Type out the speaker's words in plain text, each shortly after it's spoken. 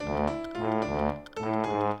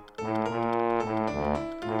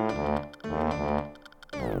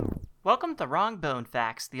Welcome to Wrong Bone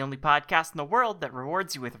Facts, the only podcast in the world that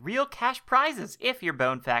rewards you with real cash prizes if your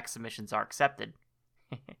bone fact submissions are accepted.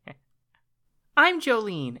 I'm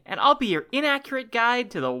Jolene, and I'll be your inaccurate guide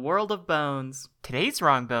to the world of bones. Today's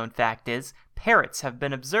Wrong Bone Fact is, parrots have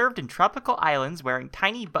been observed in tropical islands wearing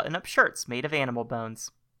tiny button-up shirts made of animal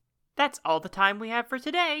bones. That's all the time we have for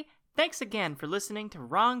today. Thanks again for listening to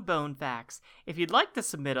Wrong Bone Facts. If you'd like to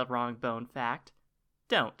submit a wrong bone fact,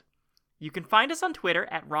 don't. You can find us on Twitter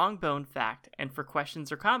at WrongBoneFact, and for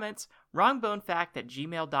questions or comments,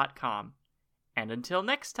 wrongbonefact@gmail.com. And until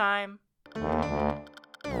next time...